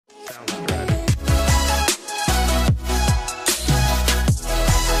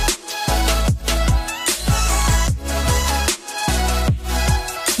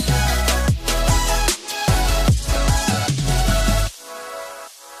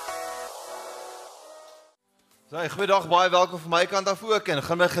Goeiedag, baie welkom van my kant af ook en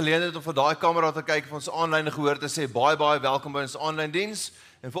gaan my geleentheid om vir daai kamera te kyk vir ons aanlyn gehoor te sê baie welkom by ons aanlyn diens.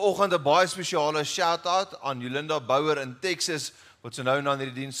 En vanoggend 'n baie spesiale shout-out aan Lewende Woord in Texas wat so nou en dan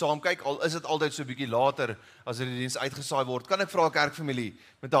hierdie diens saam kyk. Al is dit altyd so 'n bietjie later as hierdie diens uitgesaai word. Kan ek vra kerkfamilie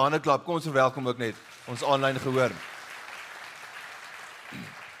met 'n handeklap, kom ons verwelkom ook net ons aanlyn gehoor.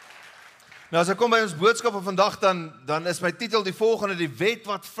 Nou as ek kom by ons boodskap van vandag dan is my titel die volgende: die wet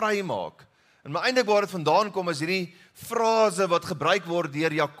wat vrymaak. En maar eintlik waar dit vandaan kom is hierdie frase wat gebruik word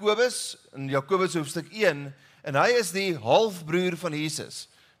deur Jakobus in Jakobus hoofstuk 1 en hy is die halfbroer van Jesus.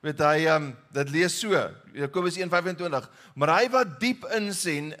 Weet hy dit lees so Jakobus 1:25, maar hy wat diep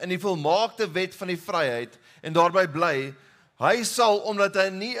insien in die volmaakte wet van die vryheid en daarby bly, hy sal omdat hy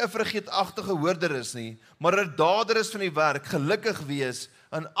nie 'n vergeetachtige hoorder is nie, maar 'n dader is van die werk, gelukkig wees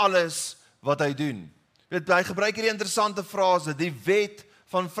aan alles wat hy doen. Weet hy gebruik hierdie interessante frase, die wet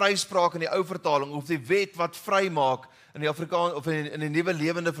van vryspraak in die ou vertaling, of die wet wat vrymaak in die Afrikaans of in die nuwe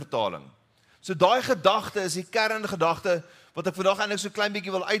lewende vertaling. So daai gedagte is die kerngedagte wat ek vandag eintlik so klein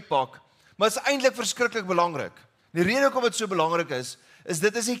bietjie wil uitpak, maar is eintlik verskriklik belangrik. Die rede hoekom dit so belangrik is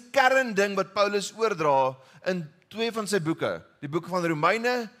dit is die kernding wat Paulus oordra in twee van sy boeke, die boek van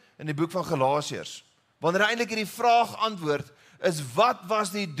Romeine en die boek van Galasiërs. Wanneer hy eintlik hierdie vraag antwoord, is wat was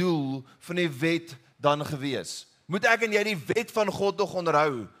die doel van die wet dan gewees? Moet ek en jy die wet van God nog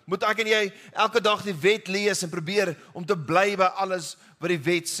onderhou? Moet ek en jy elke dag die wet lees en probeer om te bly by alles wat die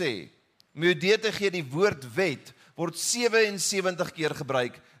wet sê? Om jou idee te gee, die woord wet word 77 keer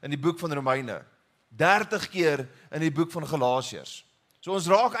gebruik in die boek van Romeine, 30 keer in die boek van Galasiërs. So ons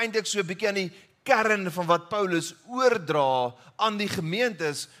raak eintlik so 'n bietjie aan die kern van wat Paulus oordra aan die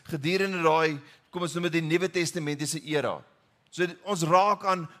gemeentes gedurende daai, kom ons noem dit die Nuwe Testamentiese era. So ons raak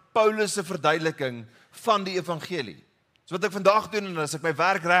aan Paulus se verduideliking van die evangelie. So wat ek vandag doen, en as ek my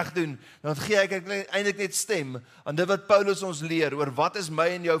werk reg doen, dan gee ek eintlik net stem aan dit wat Paulus ons leer oor wat is my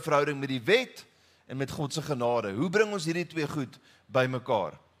en jou verhouding met die wet en met God se genade. Hoe bring ons hierdie twee goed by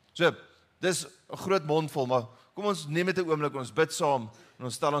mekaar? So, dis 'n groot mond vol, maar kom ons neem net 'n oomblik, ons bid saam en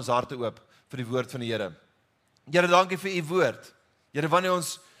ons stel ons harte oop vir die woord van die Here. Here, dankie vir u woord. Here, wanneer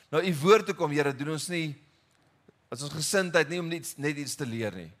ons na u woord toe kom, Here, doen ons nie as ons gesindheid nie om net iets te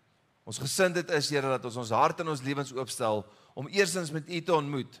leer nie. Ons gesindheid is, Here, dat ons hart en ons lewens oopstel om eerstens met u te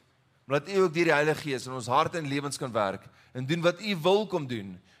ontmoet, maar dat u ook deur die Heilige Gees in ons harte en lewens kan werk en doen wat u wil kom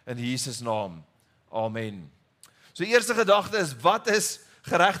doen in Jesus naam. Amen. So eerste gedagte is, wat is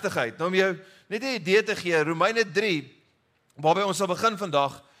geregtigheid? Nou om jou net 'n idee te gee, Romeine 3, waarby ons sal begin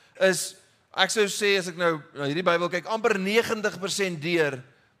vandag, is, ek sou sê, as ek nou hierdie Bybel kyk, amper 90% deur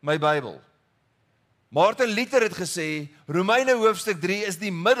my Bybel. Martin Luther het gesê, Romeine hoofstuk 3 is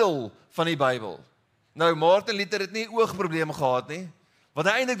die middel van die Bybel. Nou, Martin Luther het nie oogprobleme gehad nie. Wat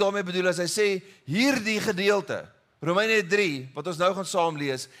hy eintlik daarmee bedoel is, hy sê, hierdie gedeelte, Romeine 3, wat ons nou gaan saam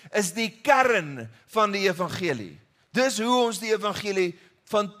lees, is die kern van die evangelie. Dis hoe ons die evangelie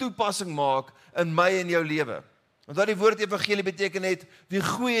van toepassing maak in my en jou lewe. Want dat die woord evangelie beteken net die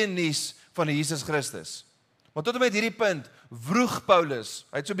goeie nuus van Jesus Christus. Maar tot en met hierdie punt vroeg Paulus,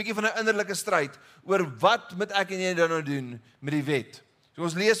 hy het so 'n bietjie van 'n innerlike stryd oor wat moet ek en jy dan nou doen met die wet. So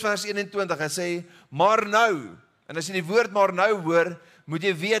ons lees vers 21, hy sê, maar nou, en as jy die woord maar nou hoor, moet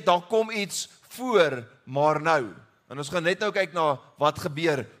jy weet, daar kom iets voor maar nou. En ons gaan net nou kyk na wat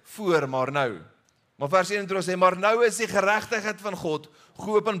gebeur voor maar nou. Maar vers 21 sê, maar nou is die geregtigheid van God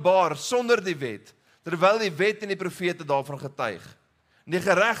geopenbaar sonder die wet, terwyl die wet en die profete daarvan getuig. Die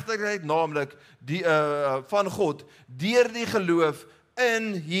geregtigheid naamlik van God deur die geloof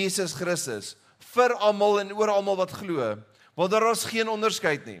in Jesus Christus vir almal en oor almal wat glo, want daar is geen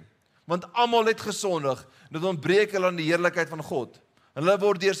onderskeid nie, want almal het gesondig en dit ontbreek hulle aan die heerlikheid van God. En hulle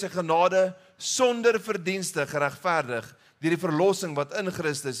word deur sy genade sonder verdienste geregverdig deur die verlossing wat in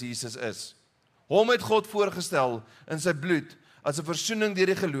Christus Jesus is. Hom het God voorgestel in sy bloed as 'n versoening deur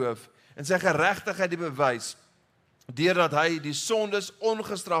die geloof en sy geregtigheid die bewys deurdat hy die sondes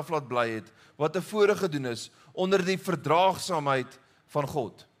ongestraf laat bly het, wat tevore gedoen is, onder die verdraagsaamheid van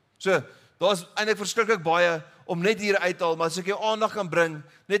God. So, daar is eintlik verskriklik baie om net hier uit te haal, maar as ek jou aandag kan bring,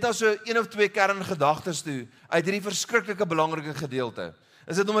 net as so een of twee kerngedagtes toe, uit hierdie verskriklike belangrike gedeelte,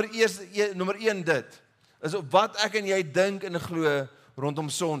 is dit nommer 1 dit, is op wat ek en jy dink en glo rondom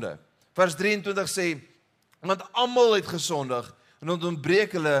sonde. Vers 23 sê, want almal het gesondig, en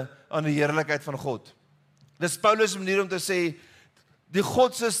ontbreek hulle aan die heerlikheid van God. Dis Paulus' manier om te sê, die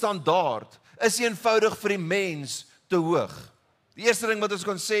God se standaard is eenvoudig vir die mens te hoog. Die eerste ding wat ons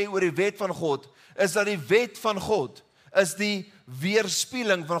kan sê oor die wet van God, is dat die wet van God is die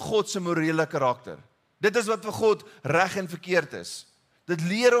weerspieëling van God se morele karakter. Dit is wat vir God reg en verkeerd is. Dit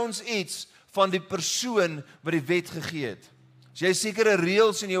leer ons iets van die persoon wat die wet gegee het. As jy sekere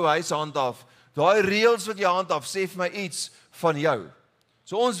reëls in jou huis handhaaf, daai reëls wat jy handhaaf, sê vir my iets van jou.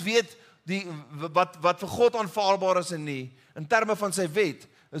 So ons weet wat vir God aanvaarbaar is en nie, in terme van sy wet,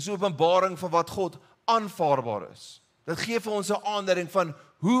 is 'n openbaring van wat God aanvaarbaar is. Dit gee vir ons 'n aanduiding van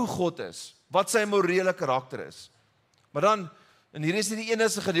hoe God is, wat sy morele karakter is. Maar dan, en hier is nie die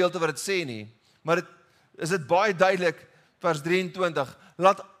enigste gedeelte wat dit sê nie, maar is dit baie duidelik, vers 23,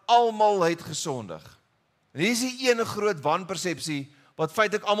 laat almal het gesondig. En hier is die een groot wanpersepsie, wat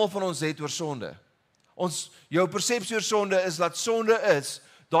feitelik almal van ons het oor sonde. Jou persepsie oor sonde is, dat sonde is,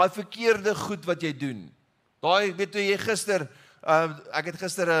 daai verkeerde goed wat jy doen. Daai, weet jy gister, ek het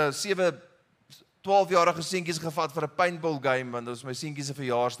gister 12-jarige seentjies gevat vir 'n paintball game, want dit was my seentjie se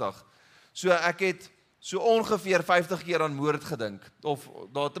verjaarsdag. So ek het so ongeveer 50 keer aan moord gedink, of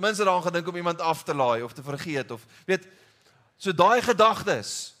daar ten minste daaraan gedink om iemand af te laai, of te vergeet, of weet, so daai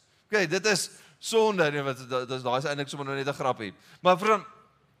gedagtes, okay, dit is sonde, nee, daai is eintlik sommer net 'n grappie, maar vir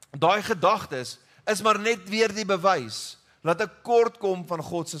daai gedagtes, is maar net weer die bewys, dat ek kort kom van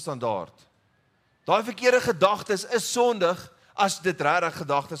God se standaard. Daai verkeerde gedagtes is sondig, as dit regtig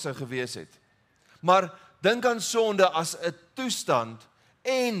gedagtes sou gewees het. Maar dink aan sonde as 'n toestand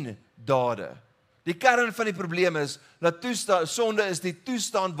en dade. Die kern van die probleem is, dat sonde is die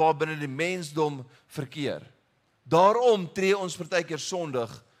toestand waarbinne die mensdom verkeer. Daarom tree ons partykeer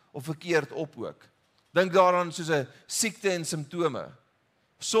sondig of verkeerd op ook. Dink daaraan soos 'n siekte en simptome.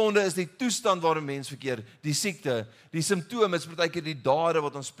 Sonde is die toestand waar 'n mens verkeer, die siekte, die simptome is partykeer die dade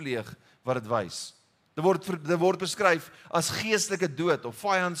wat ons pleeg, wat dit wys. Dit word beskryf as geestelike dood of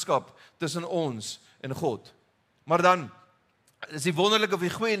vyandskap tussen ons en God. Maar dan is die wonderlike of die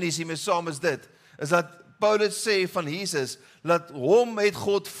goeie nuus hiermee saam is dit, is dat Paulus sê van Jesus, dat hom het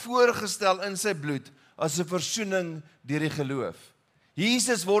God voorgestel in sy bloed as 'n versoening deur die geloof.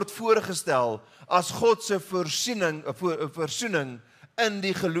 Jesus word voorgestel as God se versoening in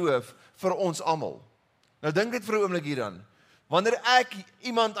die geloof vir ons almal. Nou dink dit vir 'n oomblik hieraan. Wanneer ek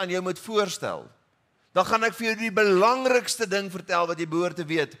iemand aan jou moet voorstel, dan gaan ek vir jou die belangrikste ding vertel wat jy behoort te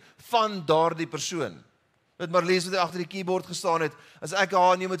weet van daardie persoon. Met Marlies wat agter die keyboard gestaan het, as ek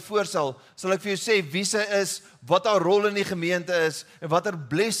haar aan jou moet voorstel, sal ek vir jou sê wie sy is, wat haar rol in die gemeente is, en wat haar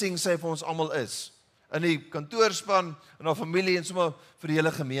blessing sy vir ons almal is. In die kantoorspan, in haar familie, en sommer vir die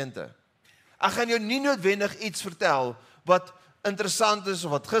hele gemeente. Ek gaan jou nie noodwendig iets vertel, wat interessant is,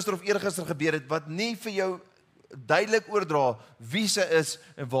 of wat gister of eergister gebeur het, wat nie vir jou duidelik oordra wie sy is,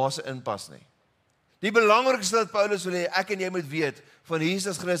 en waar sy inpas nie. Die belangrikste dat Paulus wil hê, ek en jy moet weet, van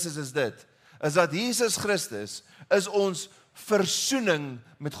Jesus Christus is dit, is dat Jesus Christus is ons versoening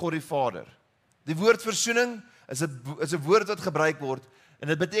met God die Vader. Die woord versoening is 'n woord wat gebruik word, en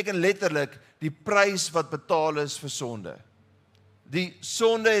dit beteken letterlik die prys wat betaal is vir sonde. Die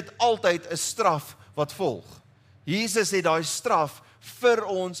sonde het altyd 'n straf wat volg. Jesus het daai straf vir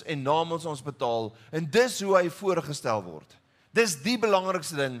ons en namens ons betaal, en dis hoe hy voorgestel word. Dis die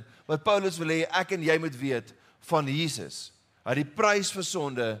belangrikste ding wat Paulus wil hê ek en jy moet weet van Jesus. Hy het die prys vir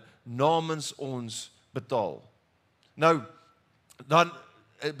sonde namens ons betaal. Nou, dan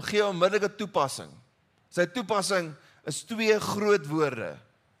gee hy onmiddellike toepassing. Sy toepassing is 2 groot woorde.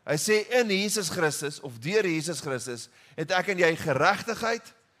 Hy sê in Jesus Christus, of deur Jesus Christus, het ek en jy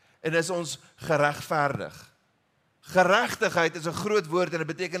geregtigheid, en is ons geregverdig. Geregtigheid is 'n groot woord, en dit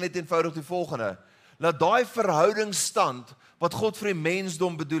beteken net eenvoudig die volgende, dat daai verhoudingsstand, wat God vir die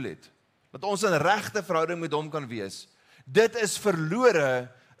mensdom bedoel het, dat ons in regte verhouding met hom kan wees, dit is verlore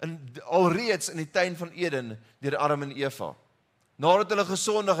alreeds in die tuin van Eden deur Adam en Eva. Nadat hulle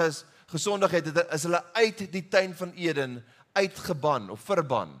gesondig het, is hulle uit die tuin van Eden uitgeban of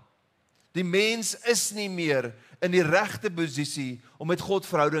verban. Die mens is nie meer in die regte posisie om met God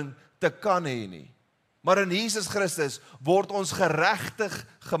verhouding te kan hê nie. Maar in Jesus Christus word ons geregtig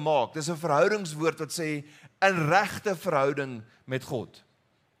gemaak. Dis 'n verhoudingswoord wat sê in regte verhouding met God.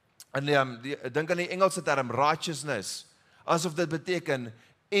 En dink aan die Engelse term righteousness, asof dit beteken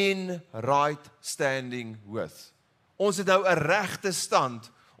in right standing with. Ons het nou 'n regte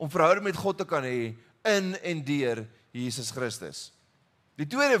stand om verhouding met God te kan hê in en deur Jesus Christus. Die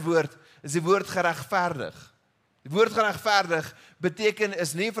tweede woord is die woord geregverdig. Die woord geregverdig beteken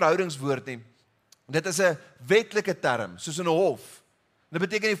is nie 'n verhoudingswoord nie. Dit is 'n wetlike term, soos in 'n hof. Dit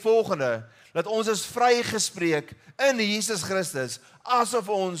beteken die volgende, dat ons is vrygespreek in Jesus Christus, asof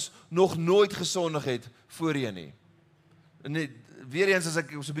ons nog nooit gesondig het voorheen nie. En weer eens, as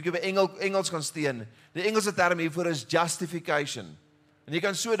ek so 'n bietjie by Engels kan steen, die Engelse term hiervoor is justification. En jy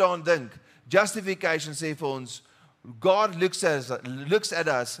kan so daaraan dink, justification sê vir ons, God looks at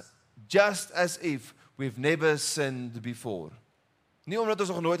us just as if we've never sinned before. Nie omdat ons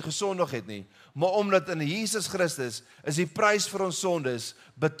nog nooit gesondig het nie, maar omdat in Jesus Christus is die prys vir ons sondes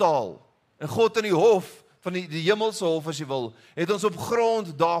betaal. En God in die hof, van die hemelse hof as jy wil, het ons op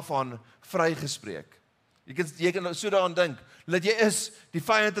grond daarvan vrygespreek. Jy kan so daaraan dink, dat jy is, die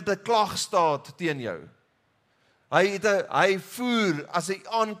vyand het 'n klagstaat teen jou. Hy voer as 'n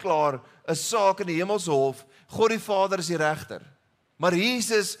aanklaer 'n saak in die hemelse hof, God die Vader is die regter. Maar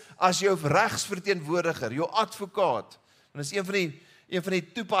Jesus as jou regsverteenwoordiger, jou advokaat, en dis een van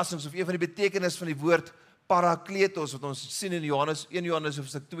die toepassings of een van die betekenis van die woord parakletos wat ons sien in 1 Johannes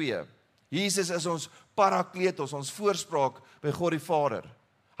hoofstuk 2. Jesus is ons parakletos, ons voorspraak by God die Vader.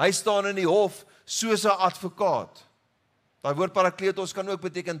 Hy staan in die hof soos 'n advokaat. Daai woord parakletos kan ook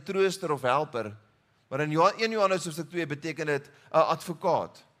beteken trooster of helper, maar in 1 Johannes hoofstuk 2 beteken dit 'n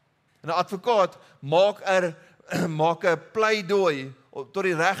advokaat. En 'n advokaat maak 'n pleidooi tot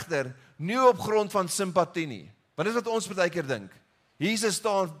die regter, nie op grond van simpatie nie. Want dis wat ons baie keer dink. Jesus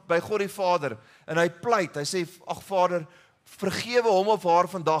staan by God die Vader en hy pleit, hy sê, ag Vader, vergewe hom of haar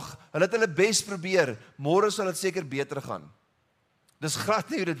vandag, hulle het hulle bes probeer, môre sal dit seker beter gaan. Dis glad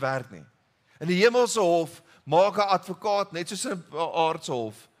nie hoe dit werk nie. In die hemelse hof maak 'n advokaat, net soos in 'n aardse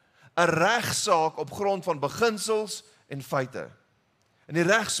hof, 'n regsaak op grond van beginsels en feite. En die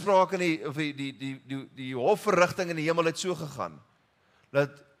regspraak in die hofverrigting in die hemel het so gegaan, dat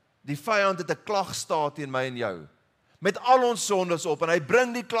die vyand het 'n klagstaat teen my en jou, met al ons sondes op, en hy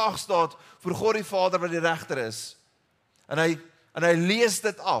bring die klagstaat voor God die Vader wat die regter is, en hy lees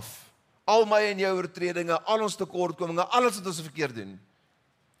dit af, al my en jou oortredinge, al ons tekortkominge, alles wat ons verkeerd doen.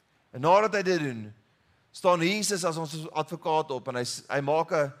 En nadat hy dit doen, staan Jesus as ons advokaat op, en hy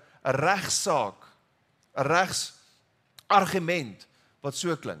maak 'n regsaak, 'n regsargument, wat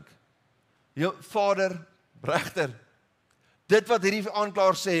so klink. Vader, regter, dit wat hierdie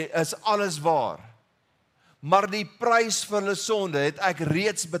aanklaer sê, is alles waar, maar die prys vir hulle sonde het ek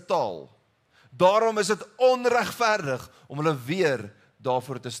reeds betaal. Daarom is dit onregverdig om hulle weer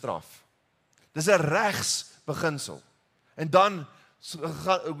daarvoor te straf. Dis 'n regsbeginsel. En dan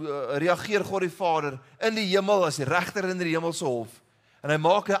reageer God die Vader in die hemel as die regter in die hemelse hof, en hy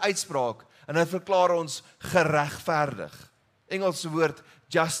maak 'n uitspraak, en hy verklaar ons geregverdig. Engelse woord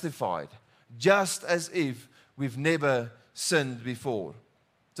justified, just as if we've never sinned before.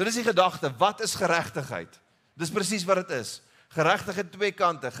 So dis die gedagte, wat is geregtigheid? Dis presies wat dit is. Geregtigheid twee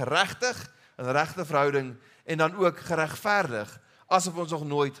kante, geregtig, 'n regte verhouding, en dan ook geregverdig, asof ons nog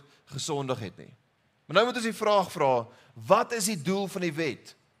nooit gesondig het nie. Maar nou moet ons die vraag vra, wat is die doel van die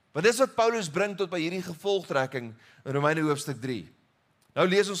wet? Want dis wat Paulus bring tot by hierdie gevolgtrekking in Romeine hoofstuk 3. Nou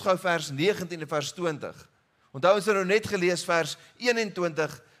lees ons gou vers 19 en vers 20. Onthou ons het nou net gelees vers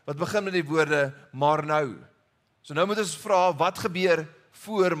 21, wat begin met die woorde, maar nou. So nou moet ons vra, wat gebeur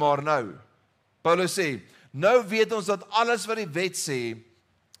voor maar nou? Paulus sê, nou weet ons dat alles wat die wet sê,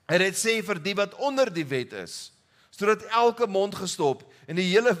 en dit sê vir die wat onder die wet is, sodat elke mond gestop en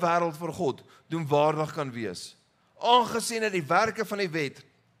die hele wêreld voor God doenwaardig kan wees. Aangesien dat die werke van die wet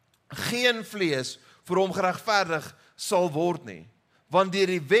geen vlees vir hom geregverdig sal word nie, want deur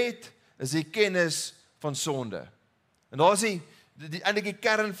die wet is die kennis van sonde. En daar is eintlik die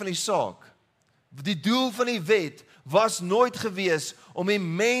kern van die saak. Die doel van die wet was nooit gewees om die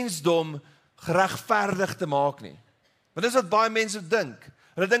mensdom geregverdig te maak nie. Want dis wat baie mense dink.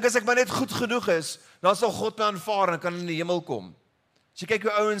 Hulle dink as ek maar net goed genoeg is, dan sal God my aanvaar en kan in die hemel kom. As jy kyk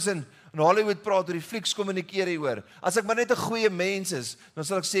hoe ouens in Hollywood praat oor die flieks kommunikeer hieroor, as ek maar net 'n goeie mens is, dan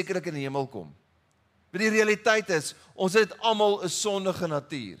sal ek sekerlik in die hemel kom. Maar die realiteit is, ons het almal 'n sondige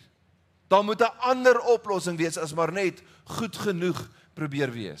natuur. Daar moet 'n ander oplossing wees as maar net goed genoeg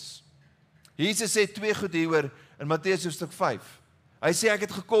probeer wees. Jesus sê twee goed hieroor in Matteus hoofstuk 5. Hy sê ek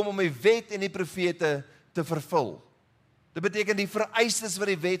het gekom om die wet en die profete te vervul. Dit beteken die vereistes wat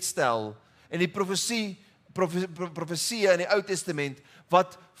die wet stel en die profesie in die Ou Testament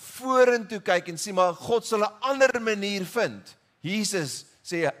wat vorentoe kyk en sê maar God sal 'n ander manier vind. Jesus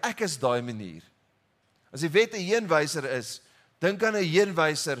sê ek is daai manier. As die wet 'n heenwyser is, dink aan 'n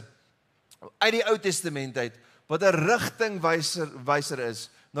heenwyser uit die Ou Testament uit wat 'n rigtingwyser is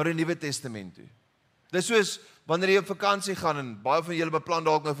na die Nuwe Testament toe. Dis soos wanneer jy op vakansie gaan en baie van julle beplan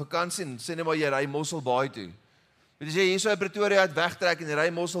dalk nou vakansie en sê net maar jy ry Mosselbaai toe. Weet jy, hier so in Pretoria uit wegtrek en jy ry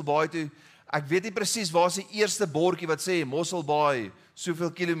Mosselbaai toe. Ek weet nie presies waar is die eerste bordjie wat sê Mosselbaai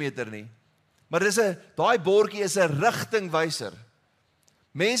soveel kilometer nie. Maar daai bordjie is 'n rigtingwyser.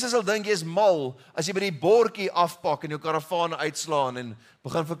 Mense sal dink jy is mal as jy by die bordjie afpak en jou karavaan uitslaan en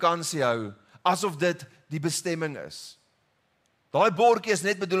begin vakansie hou, asof dit die bestemming is. Daai bordjie is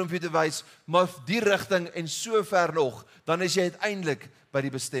net bedoel om vir jou te wys, maar die rigting en so ver nog, dan is jy uiteindelik by die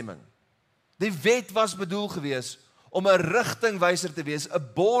bestemming. Die wet was bedoel gewees om 'n rigtingwyser te wees,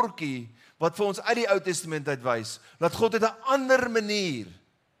 'n bordjie wat vir ons uit die Ou Testament uitwys, dat God het 'n ander manier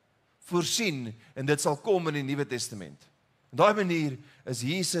voorsien en dit sal kom in die Nuwe Testament. En daai manier is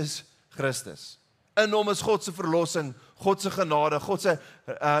Jesus Christus. In hom is God se verlossing, God se genade, God se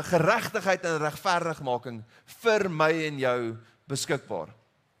geregtigheid en regverdigmaking vir my en jou beskikbaar.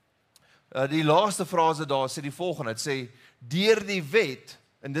 Die laaste frase daar sê die volgende, dit sê, deur die wet,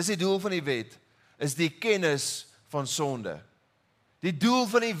 en dis die doel van die wet, is die kennis van sonde. Die doel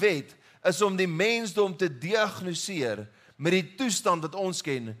van die wet is om die mensdom te diagnoseer met die toestand wat ons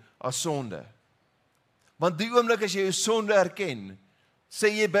ken as sonde. Want die oomblik as jy jou sonde erken, sê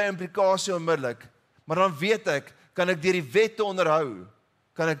jy by implikasie onmiddellik, maar dan weet ek, kan ek deur die wet te onderhou,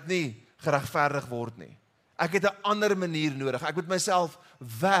 kan ek nie geregverdig word nie. Ek het 'n ander manier nodig. Ek moet myself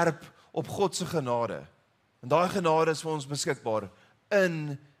werp op God se genade. En daai genade is vir ons beskikbaar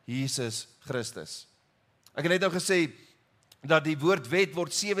in Jesus Christus. Ek het net nou gesê dat die woord wet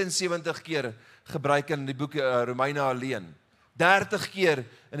word 77 keer gebruik in die boek Romeine alleen. 30 keer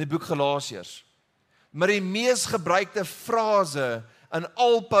in die boek Galasiërs. Maar die mees gebruikte frase in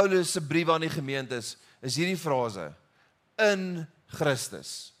al Paulus se briewe aan die gemeentes is hierdie frase, in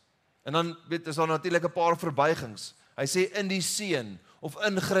Christus. En dan is daar natuurlik 'n paar verbygings. Hy sê in die Seun of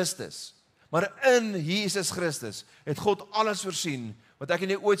in Christus. Maar in Jesus Christus het God alles voorsien wat ek en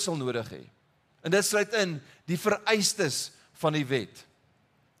jy ooit sal nodig hê. En dit sluit in die vereistes van die wet.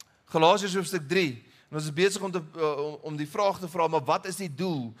 Galasiërs hoofstuk 3, en ons is besig om die vraag te vra, maar wat is die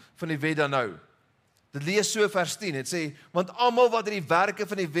doel van die wet dan nou? Dit lees so vers 10, het sê, want almal wat in die werke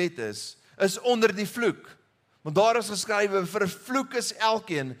van die wet is onder die vloek. Want daar is geskrywe, vervloek is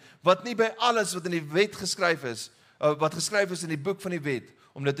elkeen, wat nie by alles wat in die wet geskryf is, wat geskryf is in die boek van die wet,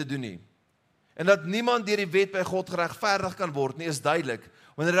 om dit te doen nie. En dat niemand deur die wet by God geregverdig kan word nie, is duidelik,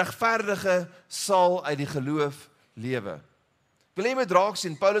 want die regverdige sal uit die geloof lewe. Wil jy met raak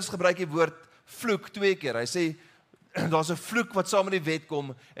sien, Paulus gebruik die woord vloek 2 keer, hy sê, daar's 'n vloek wat saam met die wet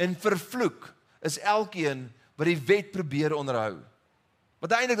kom, en vervloek is elkeen wat die wet probeer onderhou.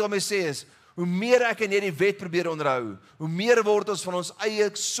 Wat hy eintlik daarmee sê is, hoe meer ek en jy die wet probeer onderhou, hoe meer word ons van ons eie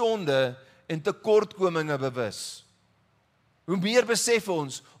sonde en tekortkominge bewus. Hoe meer besef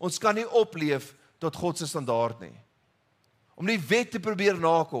ons kan nie opleef tot God se standaard nie. Om die wet te probeer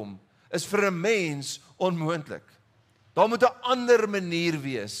nakom, is vir 'n mens onmoontlik. Daar moet 'n ander manier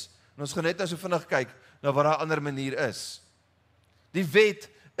wees. En ons gaan net nou so vinnig kyk na wat daai ander manier is. Die wet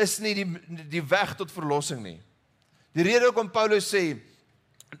is nie die weg tot verlossing nie. Die rede hoekom Paulus sê,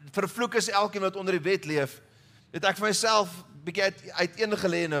 vervloek is elkeen wat onder die wet leef, het ek vir myself bietjie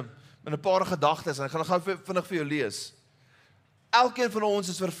uiteengelê in 'n paar gedagtes, en ek gaan gou vinnig vir jou lees. Elkeen van ons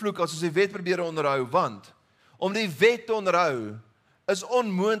is vervloek as ons die wet probeer onderhou, want om die wet te onderhou is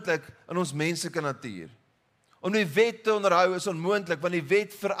onmoontlik in ons menslike natuur. Om die wet te onderhou is onmoontlik, want die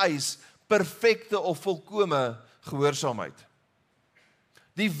wet vereis perfekte of volkome gehoorsaamheid.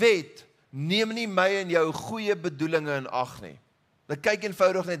 Die wet neem nie my en jou goeie bedoelinge in ag nie. Dit kyk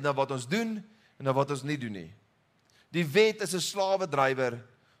eenvoudig net na wat ons doen en na wat ons nie doen nie. Die wet is 'n slawedrywer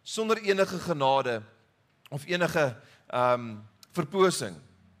sonder enige genade of enige verposing.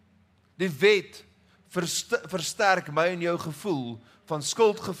 Die wet versterk my en jou gevoel van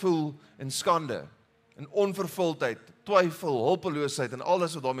skuldgevoel en skande, en onvervuldheid, twyfel, hulpeloosheid en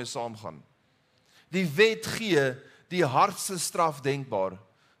alles wat daarmee saamgaan. Die wet gee die hardste straf denkbaar,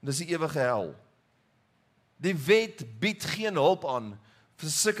 en dis die ewige hel. Die wet bied geen hulp aan vir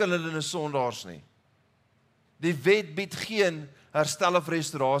sukkelende sondaars nie. Die wet bied geen herstel of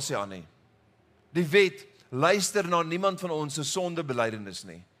restaurasie aan nie. Die wet luister na niemand van ons se sondebelydenis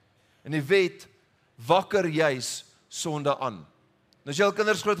nie. En die wet wakker juis sonde aan. Nou as jy al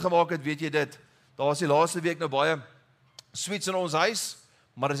kinders groot gemaak het, weet jy dit. Daar was die laaste week nou baie sweets in ons huis,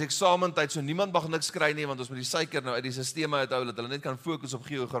 maar dis eksamentyd, so niemand mag niks kry nie, want ons moet die suiker nou uit die sisteme uithou, dat hulle net kan fokus op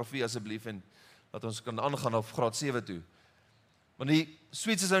geografie asseblief, en dat ons kan aangaan op graad 7 toe. Want die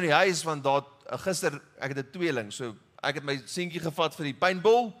sweets is nou in die huis, want daar, gister, ek het 'n tweeling, so ek het my seentjie gevat vir die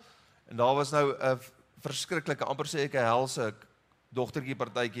paintball, en daar was nou 'n verskriklike, amper sê ek 'n helse dogtertjie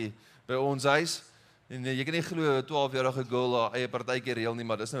partytjie by ons huis, en jy kan nie glo 'n 12-jarige girl haar eie partytjie reël nie,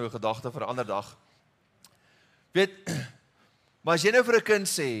 maar dis nou 'n gedagte vir 'n ander dag. Weet, maar as jy nou vir 'n kind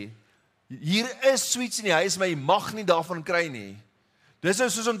sê, hier is sweets in die huis, maar jy mag nie daarvan kry nie, dis nou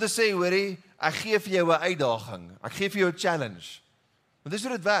soos om te sê, hoorie, ek gee vir jou 'n uitdaging, ek gee vir jou 'n challenge. Want dis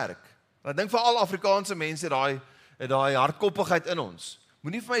hoe dit werk. En ek dink vir al Afrikaanse mense daai hardkoppigheid in ons.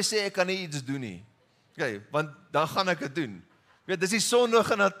 Moenie vir my sê ek kan nie iets doen nie. Okay, want dan gaan ek dit doen. Weet, dis die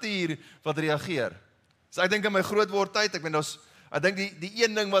sondige natuur wat reageer. So ek dink in my grootword tyd, ek dink die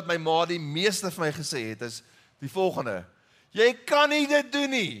een ding wat my ma die meeste vir my gesê het is, die volgende: jy kan nie dit doen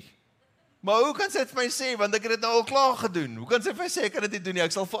nie. Maar hoe kan sy dit vir my sê, want ek het dit nou al klaar gedoen. Hoe kan sy vir my sê, ek kan dit nie doen nie?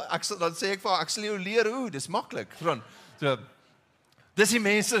 Dan sê ek vir haar, ek sal jou leer hoe, dis maklik. So, dis die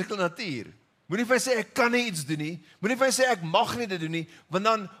menslike natuur. Moenie vir my sê, ek kan nie iets doen nie. Moenie vir my sê, ek mag nie dit doen nie, want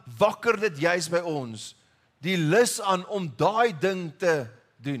dan wakker dit juist by ons die lus aan om daai ding te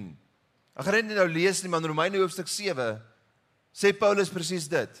doen. Ek gaan net nou lees nie, maar in Romeine hoofstuk 7 sê Paulus presies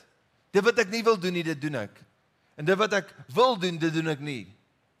dit. Dit wat ek nie wil doen nie, dit doen ek. En dit wat ek wil doen, dit doen ek nie.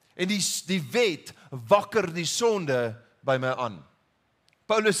 En die wet wakker die sonde by my aan.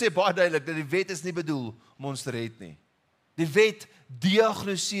 Paulus sê baie duidelik dat die wet is nie bedoel om ons te red nie. Die wet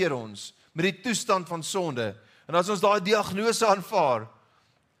diagnoseer ons met die toestand van sonde. En as ons daai diagnose aanvaar,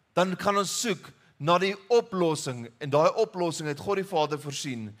 dan kan ons soek na die oplossing. En daai oplossing het God die Vader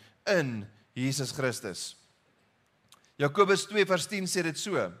voorsien in Jesus Christus. Jakobus 2 vers 10 sê dit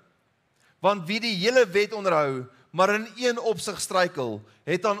so: want wie die hele wet onderhou, maar in een opsig struikel,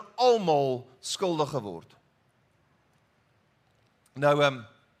 het aan almal skuldig geword. Nou,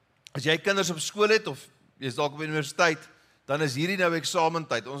 as jy kinders op skool het, of jy is dalk op universiteit, dan is hierdie nou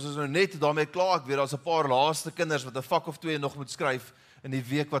eksamentyd. Ons is nou net daarmee klaar. Ek weet, daar's 'n paar laaste kinders wat 'n vak of 2 nog moet skryf in die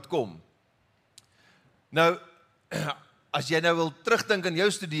week wat kom. Nou, as jy nou wil terugdink aan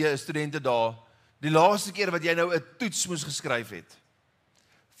jou studente daar, die laaste keer wat jy nou 'n toets moes geskryf het,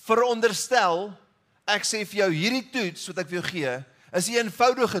 veronderstel, ek sê vir jou, hierdie toets wat ek vir jou gee, is 'n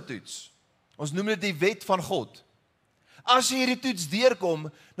eenvoudige toets. Ons noem dit die wet van God. As jy hierdie toets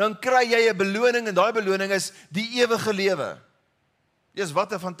deurkom, dan kry jy 'n beloning, en daai beloning is die ewige lewe. Dis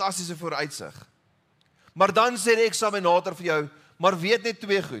wat 'n fantastiese vooruitsig. Maar dan sê die eksaminator vir jou, maar weet net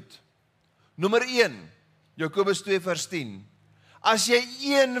 2 goed. Nommer 1, Jakobus 2 vers 10. As jy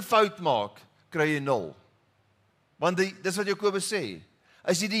 1 fout maak, kry jy 0. Want dis wat Jakobus sê.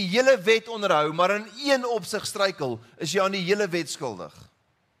 As jy die hele wet onderhou, maar in 1 opsig struikel, is jy aan die hele wet skuldig.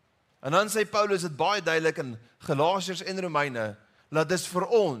 En dan sê Paulus dit baie duidelik in Galasiërs en Romeine, dat dis vir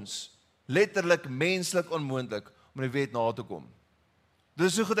ons letterlik menslik onmoontlik om die wet na te kom.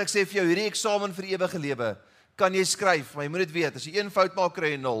 Dis so goed ek sê vir jou, hierdie eksamen vir ewige lewe kan jy skryf, maar jy moet dit weet, as jy 1 fout maak, kry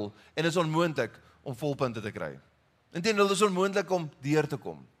jy 0, en dit is onmoontlik om volpunte te kry. Inteendeel, dit is onmoontlik om deur te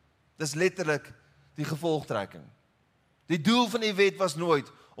kom. Dis letterlik die gevolgtrekking. Die doel van die wet was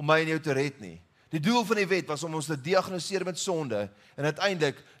nooit om my en jou te red nie. Die doel van die wet was om ons te diagnoseer met sonde en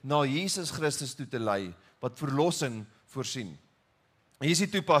uiteindelik na Jesus Christus toe te lei, wat verlossing voorsien. Hier is die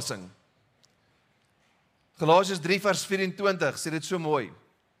toepassing. Galasiërs 3 vers 24 sê dit so mooi.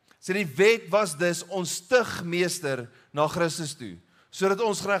 Sê die wet was dus ons stigmeester na Christus toe, sodat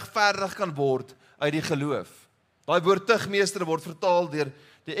ons geregverdig kan word uit die geloof. Daai woord tigmeester word vertaal deur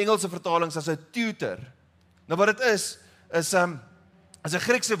die Engelse vertalings as 'n tutor. Nou wat dit is 'n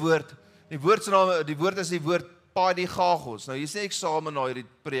Griekse woord. Die woord is die woord paedigagos. Nou, jy sê eksamen na hierdie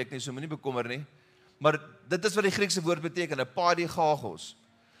preek nie, so moenie bekommer nie. Maar dit is wat die Griekse woord beteken, 'n paedigagos.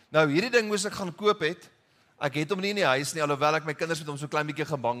 Nou, hierdie ding moes ek gaan koop het. Ek het hom nie in die huis nie, alhoewel ek my kinders met hom so klein bietjie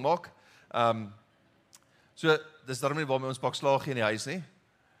gebang maak. So, dis daarom nie waarmee ons pak slaag in die huis nie.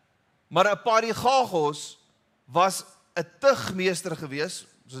 Maar 'n paedigagos was 'n tugmeester gewees,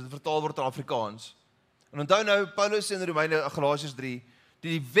 soos dit vertaal word in Afrikaans. En onthou nou, Paulus sê in Romeine, Galasiërs 3,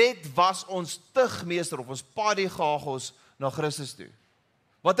 die wet was ons tugmeester, of ons paedigagos na Christus toe.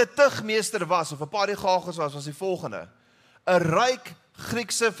 Wat 'n tugmeester was, of 'n paedigagos was die volgende. 'n ryk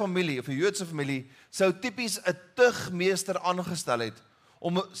Griekse familie, of 'n Joodse familie, sou tipies 'n tugmeester aangestel het,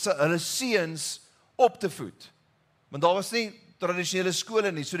 om hulle seuns op te voed. Want daar was nie tradisionele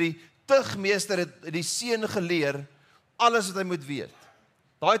skole nie, so die tugmeester het die seun geleer, alles wat hy moet weet.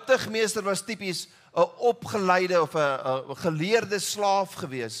 Daai tugmeester was tipies 'n opgeleide of 'n geleerde slaaf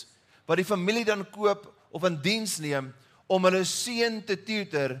gewees, wat die familie dan koop of in diens neem, om hulle seun te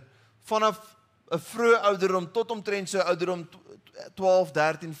tutor, vanaf 'n vroeë ouderdom tot omtrent so ouderdom 12,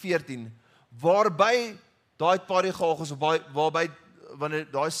 13, 14, waarby daai paedigagos, waarby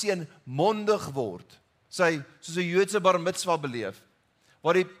wanneer daai seun mondig word, soos 'n Joodse bar mitzwa beleef,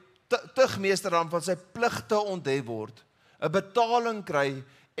 waar die tugmeester dan van sy pligte onthef word, 'n betaling kry,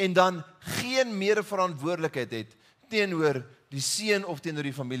 en dan geen meer verantwoordelikheid het teenoor die seun of teenoor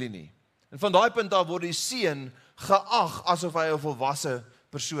die familie nie. En van daai punt af word die seun geag asof hy 'n volwasse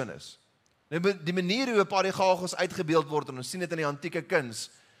persoon is. Die manier hoe 'n paedigagos uitgebeeld word, en ons sien dit in die antieke kuns,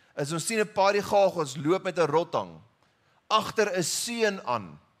 is ons sien 'n paedigagos loop met 'n rotang agter 'n seun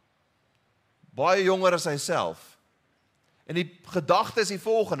aan, baie jonger as hy self. En die gedagte is die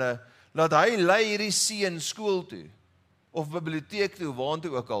volgende, dat hy lei hierdie seun skool toe, of biblioteek toe,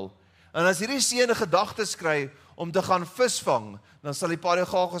 waartoe ook al. En as hierdie seun 'n gedagte kry om te gaan visvang, dan sal die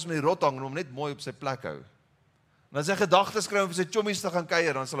paedigagos met die rotang hom net mooi op sy plek hou. En as hy gedagtes kry om vir sy chommies te gaan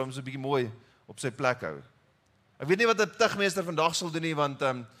kuier, dan sal hy hom so 'n bietjie mooi op sy plek hou. Ek weet nie wat 'n pugmeester vandag sal doen nie, want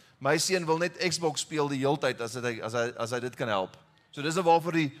my seun wil net Xbox speel die heeltyd as hy dit kan help. So dis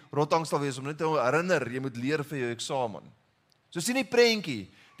waarvoor die rotang sal wees, om net te herinner, jy moet leer vir jou eksamen. So sien die prentjie,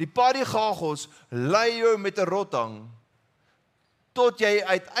 die paardigagos lei jou met 'n rotang, tot jy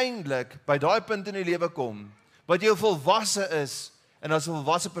uiteindelik by daai punt in die lewe kom, wat jy volwasse is, en as 'n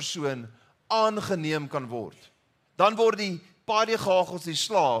volwasse persoon aangeneem kan word. Dan word die paardigagos, die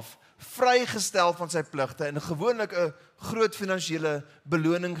slaaf, vrygestel van sy pligte en gewoonlik 'n groot finansiële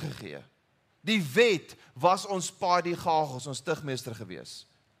beloning gegee. Die wet was ons paardigagos, ons stigmeester gewees.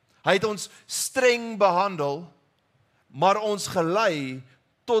 Hy het ons streng behandel, maar ons gelei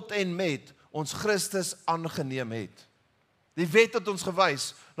tot en met ons Christus aangeneem het. Die wet het ons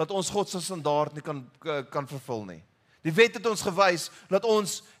gewys dat ons God se standaard nie kan vervul nie. Die wet het ons gewys dat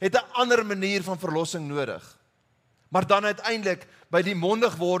ons het 'n ander manier van verlossing nodig. Maar dan uiteindelik, by die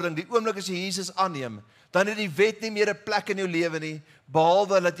mondigwording, die oomblik as jy Jesus aanneem, dan het die wet nie meer 'n plek in jou lewe nie,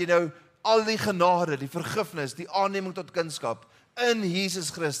 behalwe dat jy nou al die genade, die vergifnis, die aanneming tot kindskap in Jesus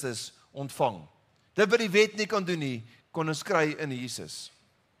Christus ontvang. Dit wat die wet nie kan doen nie, kon ons kry in Jesus.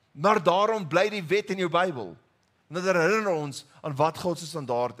 Maar daarom bly die wet in jou Bybel. En dit herinner ons aan wat God se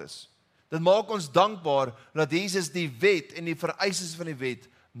standaard is. Dit maak ons dankbaar dat Jesus die wet en die vereistes van die wet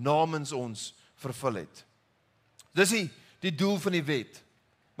namens ons vervul het. Dis die doel van die wet.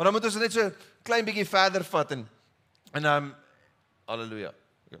 Maar dan moet ons net so klein bietjie verder vat en halleluja,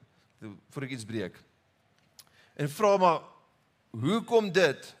 voor ek iets breek. En vra maar, hoe kom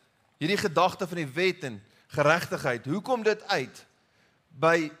dit, hierdie gedagte van die wet en geregtigheid, hoe kom dit uit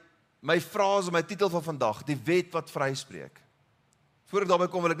by my frase, my titel van vandag, die wet wat vryspreek? Voor ek daarby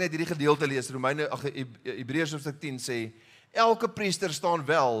kom, wil ek net hierdie gedeelte lees. Hebreërs hoofstuk 10 sê, elke priester staan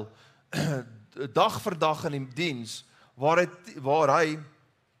wel dag vir dag in die diens, waar hy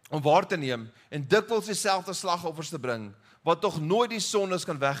om waar te neem, en dikwels dieselfde slagoffers te bring, wat tog nooit die sondes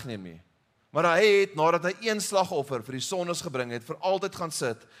kan wegneem nie. Maar hy het, nadat hy een slagoffer vir die sondes gebring het, vir altyd gaan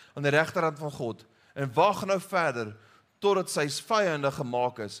sit aan die regterhand van God, en wag nou verder, totdat sy vyande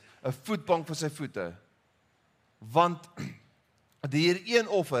gemaak is, 'n voetbank vir sy voete. Want die hier een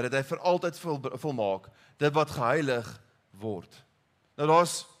offer het hy vir altyd volmaak, dit wat geheilig word. Nou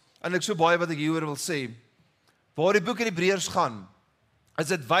daar's eintlik so baie wat ek hieroor wil sê. Waar die boek in Hebreërs gaan, is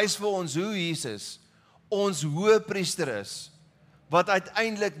dit wys vir ons hoe Jesus ons hoëpriester is, wat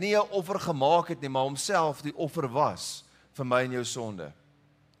uiteindelik nie 'n offer gemaak het nie, maar homself die offer was vir my en jou sonde.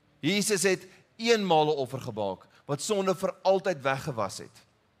 Jesus het eenmaal 'n offer gemaak, wat sonde vir altyd weggewas het.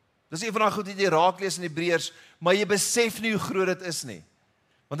 Dis een van daai goed wat jy raak lees in Hebreërs, maar jy besef nie hoe groot dit is nie.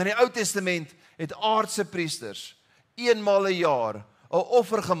 Want in die Ou Testament het aardse priesters eenmaal 'n jaar 'n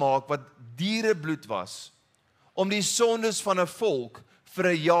offer gemaak wat dierebloed was, om die sondes van 'n volk vir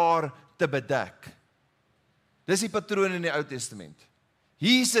 'n jaar te bedek. Dis die patroon in die Ou Testament.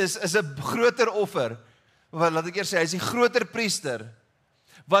 Jesus is 'n groter offer, laat ek eers sê, hy is die groter priester,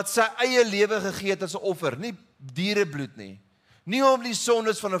 wat sy eie lewe gegee het as 'n offer, nie dierebloed nie. Nie om die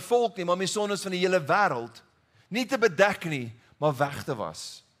sondes van 'n volk nie, maar om die sondes van die hele wêreld, nie te bedek nie, maar weg te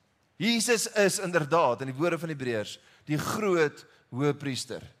was. Jesus is inderdaad, in die woorde van Hebreërs, die groot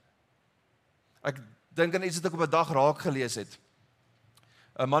hoëpriester. Ek dink aan iets wat ek op 'n dag raak gelees het.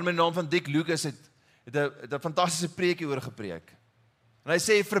 'n Man met die naam van Dick Lucas het 'n fantastiese preekie oor gepreek. En hy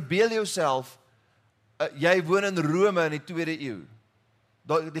sê, verbeel jouself, jy woon in Rome in die 2de eeu.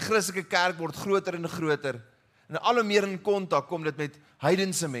 Die Christelike kerk word groter en groter, en al hoe meer in kontak kom dit met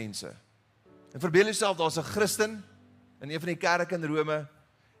heidense mense. En verbeel jouself, daar's 'n Christen in een van die kerke in Rome,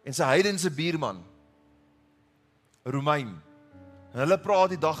 en sy heidense buurman, 'n Romein. En hulle praat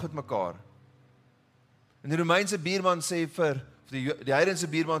die dag met mekaar. En die Romeinse buurman sê die heidense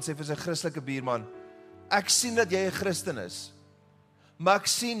buurman sê vir sy Christelike buurman, ek sien dat jy 'n Christen is, maar ek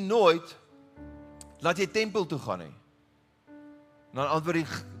sien nooit dat jy tempel toe gaan nie. En dan antwoord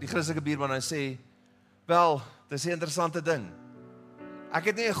die Christelike buurman en sê, wel, dit is 'n interessante ding. Ek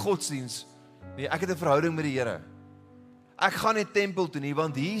het nie 'n godsdiens nie, ek het 'n verhouding met die Here. Ek gaan nie tempel toe nie,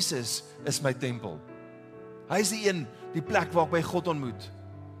 want Jesus is my tempel. Hy is die plek waar ek by God ontmoet.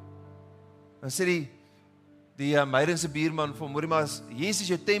 Dan sê die heidense buurman van hom, maar as Jesus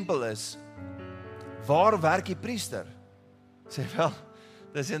jou tempel is, waar werk die priester? Sê, wel,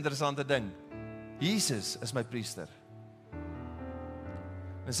 dit is 'n interessante ding. Jesus is my priester.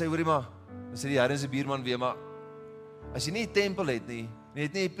 En sê, dan sê die heidense buurman weer, maar as jy nie 'n tempel het nie, jy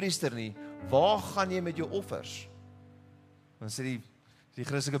het nie 'n priester nie, waar gaan jy met jou offers? Dan sê die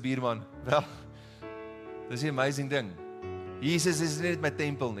Christelike buurman, wel, dis 'n amazing ding. Jesus is nie net my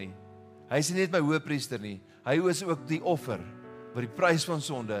tempel nie. Hy is nie net my hoëpriester nie, Hy is ook die offer wat die prys van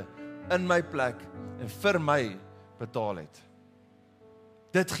sonde in my plek en vir my betaal het.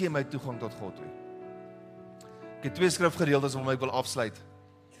 Dit gee my toegang tot God toe. Ek het 2 skrifgedeeltes waarmee ek wil afsluit.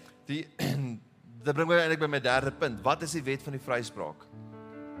 Dit bring my eintlik by my derde punt. Wat is die wet van die vryspraak?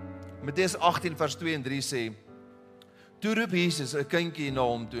 Matteus 18 vers 2 en 3 sê, toe roep Jesus 'n kindjie na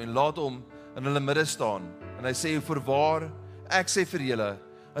hom toe en laat hom in hulle midde staan. En hy sê, voorwaar, ek sê vir julle,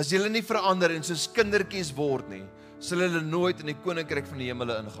 as julle nie verander en soos kindertjies word nie, sal julle nooit in die koninkryk van die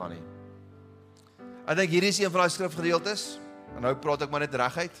hemele ingaan nie. Ek dink hierdie is een van die skrifgedeeltes, en nou praat ek maar net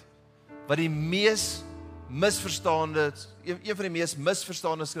reguit, wat die mees misverstaande, een van die mees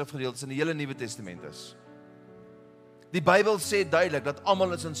misverstaande skrifgedeeltes in die hele Nuwe Testament is. Die Bybel sê duidelik dat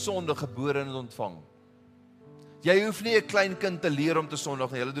almal is in sonde gebore en ontvang. Jy hoef nie 'n klein kind te leer om te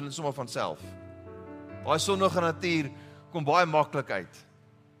sondig nie, hulle doen dit sommer van self. Daai sondige natuur kom baie maklik uit.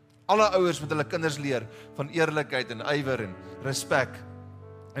 Alle ouers moet hulle kinders leer van eerlikheid en ywer en respek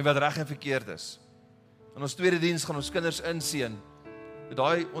en wat reg en verkeerd is. In ons tweede diens gaan ons kinders inseën.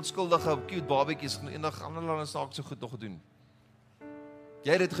 Daai onskuldige cute babatjies gaan eendag ander lande saak so goed nog gedoen.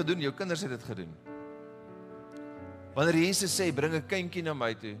 Jy het dit gedoen, jou kinders het dit gedoen. Wanneer Jesus sê, bring 'n kindjie na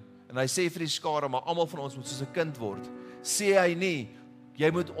my toe, en hy sê vir die skare, maar almal van ons moet soos 'n kind word, sê hy nie,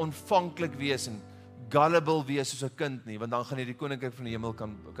 jy moet ontvanklik wees en gullible wees soos 'n kind nie, want dan gaan jy die koninkryk van die hemel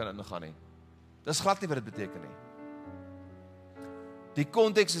kan ingaan nie. Dis glad nie wat dit beteken nie. Die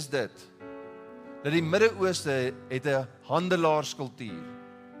konteks is dit, dat die Midde-Ooste het 'n handelaarskultuur.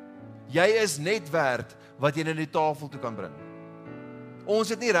 Jy is net werd wat jy na die tafel toe kan bring. Ons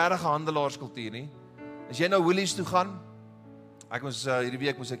het nie regtig 'n handelaarskultuur nie. As jy nou Woolies toe gaan, ek moes hierdie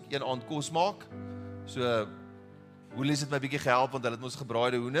week moes ek een aand kos maak. So Woolies het my bietjie gehelp want hulle het ons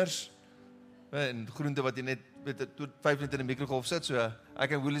gebraaide hoenders en groente wat jy net met 5 minute in die mikrogolf sit. So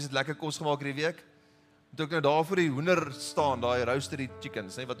ek en Woolies het lekker kos gemaak hierdie week. Toe ek nou daar voor die hoender staan, daai roastery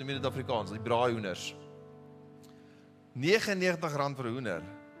chickens, wat noem jy dit Afrikaans, die braai hoenders. R99 vir 'n hoender.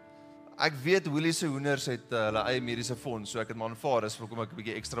 Ek weet Woolies se hoenders het hulle eie mediese fonds, so ek het maar aanvaar, dis hoekom ek 'n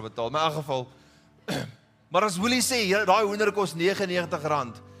bietjie ekstra betaal. Maar in elk geval, maar as Woolies sê, daai hoender kos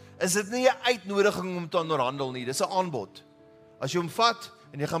R99, is dit nie 'n uitnodiging om te onderhandel nie, dis 'n aanbod. As jy hom vat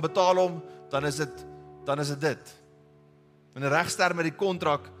en jy gaan betaal hom, dan is dit dit. En 'n regster met die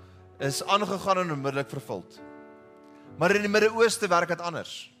kontrak is aangegaan en onmiddellik vervuld. Maar in die Midde-Ooste werk dit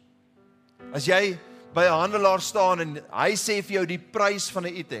anders. As jy by 'n handelaar staan en hy sê vir jou die prys van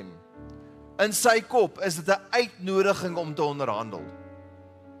 'n item, in sy kop is dit 'n uitnodiging om te onderhandel.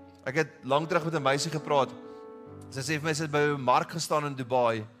 Ek het lank terug met 'n meisie gepraat. Sy sê vir my, sy het by 'n mark gestaan in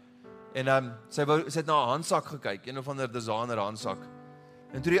Dubai en sy het na 'n handsak gekyk, een of ander designer handsak.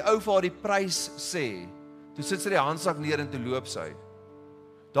 En toe die ou vir haar die prys sê, toe sit sy die handsak neer en toe loop sy.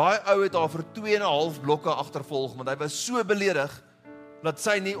 Daai ou het haar vir 2,5 blokke agtervolg, want hy was so beledig dat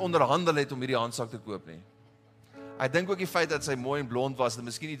sy nie onderhandel het om hierdie handsak te koop nie. Ek dink ook die feit dat sy mooi en blond was, het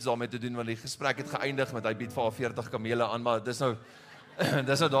miskien iets daarmee te doen, want die gesprek het geëindig met hy bied vir haar 40 kamele aan, maar dis nou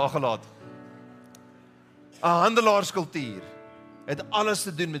daar gelaat. 'n Handelaarskultuur het alles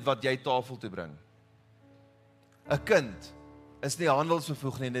te doen met wat jy tafel toe bring. 'n Kind is nie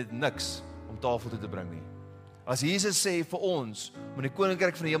handelsbevoeg nie, net niks om tafel toe te bring nie. As Jesus sê vir ons om in die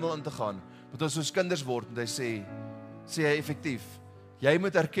koninkryk van die hemel in te gaan, moet ons soos kinders word, en hy sê hy effektief, jy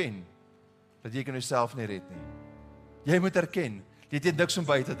moet erken dat jy kan jouself nie red nie. Jy moet erken dat jy niks om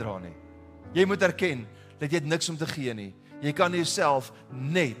by te dra nie. Jy moet erken dat jy niks om te gee nie. Jy kan jouself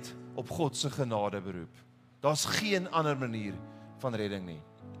net op God se genade beroep. Daar's geen ander manier van redding nie.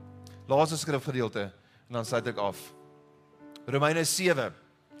 Laaste skrifgedeelte en dan sluit ek af. Romeine 7.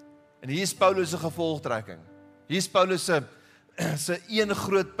 En hier is Paulus se gevolgtrekking. Hier is Paulus se een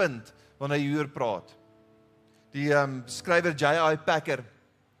groot punt wanneer hy hieroor praat. Die skrywer J.I. Packer,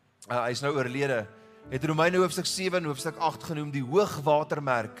 hy is nou oorlede, het Romeine hoofstuk 7 en hoofstuk 8 genoem die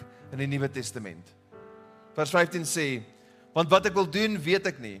hoogwatermerk in die Nuwe Testament. Vers 15 sê, want wat ek wil doen, weet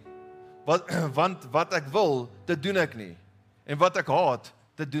ek nie. Want wat ek wil, dit doen ek nie. En wat ek haat,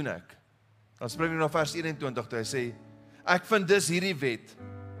 dit doen ek. Dan spring hy na vers 21 toe, hy sê, ek vind dus hierdie wet,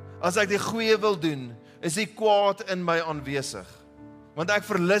 as ek die goeie wil doen, is die kwaad in my aanwesig. Want ek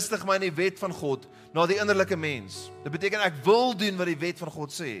verlustig my in die wet van God, na die innerlike mens. Dit beteken ek wil doen wat die wet van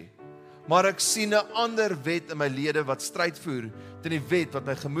God sê, maar ek sien 'n ander wet in my lede wat stryd voer teen die wet wat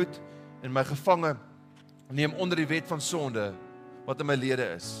my gemoed en my gevange neem onder die wet van sonde wat in my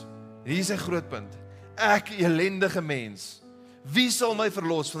lede is. Hier is 'n groot punt. Ek, elendige mens, wie sal my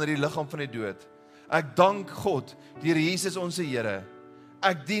verlos van hierdie liggaam van die dood? Ek dank God deur Jesus ons Here.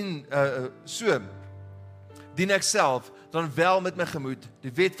 Ek dien ek self dan wel met my gemoed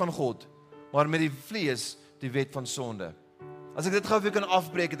die wet van God, maar met die vlees die wet van sonde. As ek dit gou weer kan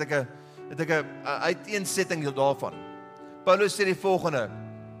afbreek, het ek 'n uiteensetting daarvan. Paulus sê die volgende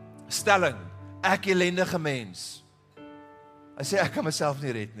stelling: ek ellendige mens. Hy sê ek kan myself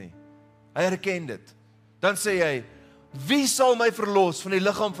nie red nie. Hy erken dit. Dan sê hy, wie sal my verlos van die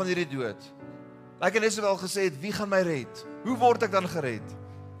liggaam van hierdie dood? Ek het net sowel gesê het, wie gaan my red? Hoe word ek dan gered?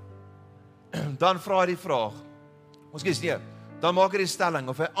 Dan vra hy die vraag. Dan maak hy die stelling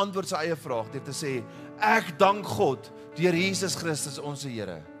of hy antwoord sy eie vraag deur te sê, ek dank God deur Jesus Christus ons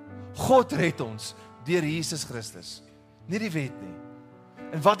Here. God red ons deur Jesus Christus, nie die wet nie.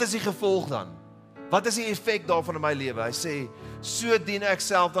 En wat is die gevolg dan? Wat is die effek daarvan in my lewe? Hy sê, so dien ek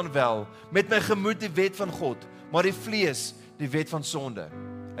self dan wel, met my gemoed die wet van God, maar die vlees die wet van sonde.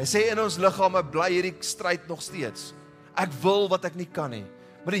 Hy sê in ons liggame bly hierdie stryd nog steeds. Ek wil wat ek nie kan nie,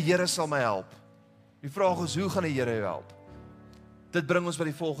 maar die Here sal my help. Die vraag is, hoe gaan die Here jou help? Dit bring ons by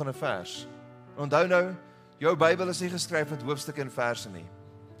die volgende vers. Onthou nou, jou Bybel is nie geskryf met hoofstukke en verse nie.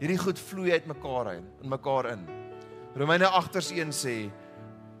 Hierdie goed vloei uit mekaar in. Romeine 8:1 sê,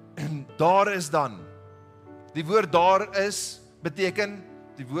 daar is dan. Die woord daar is beteken,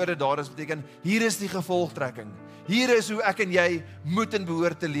 hier is die gevolgtrekking. Hier is hoe ek en jy moet en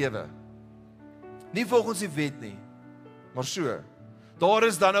behoort te lewe. Nie volgens die wet nie, maar so. Daar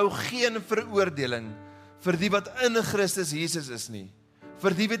is dan nou geen veroordeling vir die wat in Christus Jesus is nie.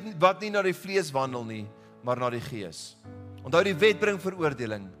 Vir die wat nie na die vlees wandel nie, maar na die gees. Onthou, die wet bring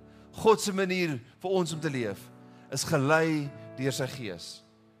veroordeling. God se manier vir ons om te leef is gelei deur sy gees.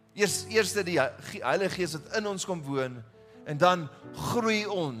 Eers die Heilige Gees wat in ons kom woon, en dan groei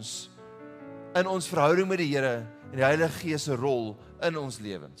ons in ons verhouding met die Here en die Heilige Gees se rol in ons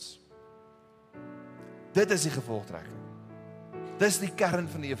lewens. Dit is die gevolgtrekking. Dis die kern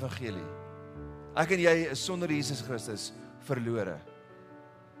van die evangelie. Ek en jy is sonder Jesus Christus verlore.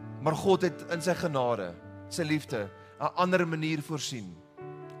 Maar God het in sy genade, sy liefde, 'n ander manier voorsien.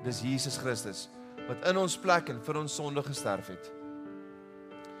 Dis Jesus Christus, wat in ons plek en vir ons sonde gesterf het.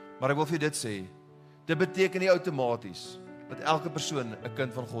 Maar ek wil vir dit sê, dit beteken nie outomaties dat elke persoon 'n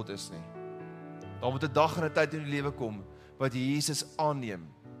kind van God is nie. Daar moet 'n dag en 'n tyd in die lewe kom, wat jy Jesus aanneem,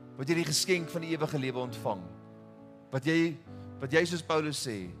 wat jy die geskenk van die ewige lewe ontvang, wat jy soos Paulus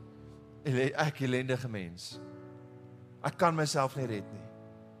sê, ek ellendige mens, ek kan myself nie red nie,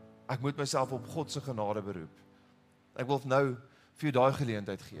 ek moet myself op God se genade beroep. Ek wil nou vir jou daai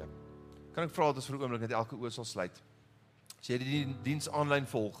geleentheid gee. Kan ek vra dat ons vir 'n oomblik net elke oë sal sluit? As jy die diens aanlyn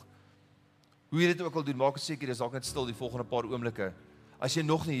volg, hoe jy dit ook al doen, maak dit seker, dis dalk net stil die volgende paar oomblikke, as jy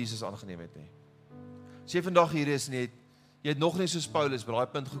nog nie Jesus aangeneem het nie. As jy vandag hier is en jy het nog nie soos Paulus by daai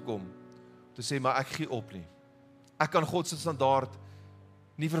punt gekom, te sê, maar ek gee op nie. Ek kan God se standaard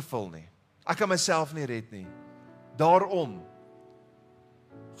nie vervul nie. Ek kan myself nie red nie. Daarom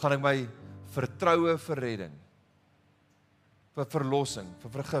gaan ek my vertroue vir redding, vir verlossing,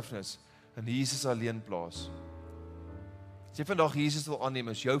 vir vergifnis in Jesus alleen plaas. As jy vandag Jesus wil aanneem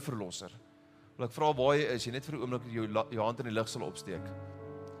as jou verlosser, wil ek vra waar jy is, jy net vir 'n oomblik jou hand in die lug sal opsteek.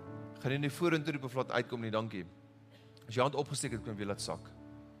 Gaan jy nie vorentoe roep of laat uitkom nie, dankie. As jy hand opgesteek het, kan jy weer laat sak.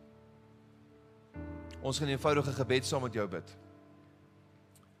 Ons gaan 'n eenvoudige gebed saam met jou bid.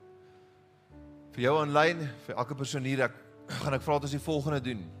 Vir jou aanlyn, vir elke persoon hier, gaan ek vra dat ons die volgende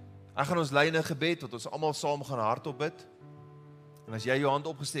doen. Ek gaan ons lei in 'n gebed, wat ons almal saam gaan hardop bid. En as jy jou hand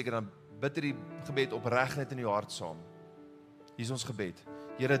opgesteek het, dan bid jy die gebed opreg net in jou hart saam. Hier is ons gebed.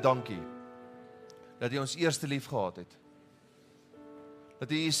 Here, dankie dat jy ons eerste lief gehad het. Dat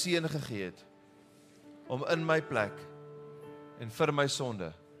jy jou seun gegee het om in my plek en vir my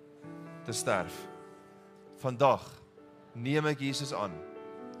sonde te sterf. Vandag neem ek Jesus aan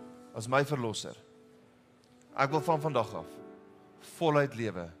as my verlosser. Ek wil van vandag af voluit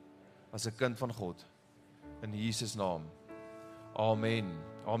lewe as 'n kind van God. In Jesus naam. Amen.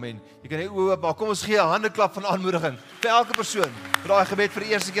 Amen. Jy kan nie oop maak. Kom ons gee 'n handeklap van aanmoediging vir elke persoon wat daai gebed vir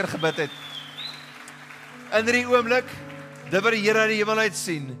die eerste keer gebid het. In hierdie oomblik, dit wat die Here uit die hemel uit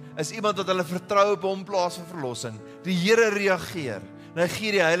sien, is iemand wat hulle vertrou op hom plaas vir verlossing. Die Here reageer. En hy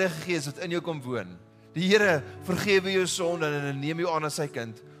gee die Heilige Gees wat in jou kom woon. Die Here vergewe jou sonde en hy neem jou aan as sy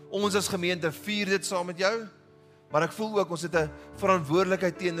kind. Ons as gemeente vier dit saam met jou, maar ek voel ook ons het 'n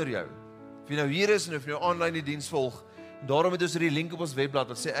verantwoordelikheid teenoor jou. Of jy nou hier is en of jy nou aanlyn die diens volg, en daarom het ons hierdie link op ons webblad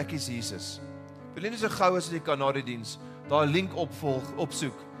wat sê ek is Jesus. Wil jy nie so gou as jy kan na die diens daai link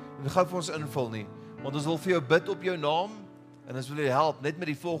opsoek en gou vir ons invul nie, want ons wil vir jou bid op jou naam en ons wil jou help net met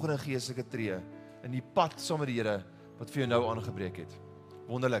die volgende geestelike tree in die pad saam met die Here wat vir jou nou aangebreek het.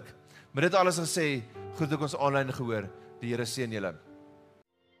 Wonderlik. Met dit alles gesê, groet ek ons aanlyn gehoor. Die Here seën julle.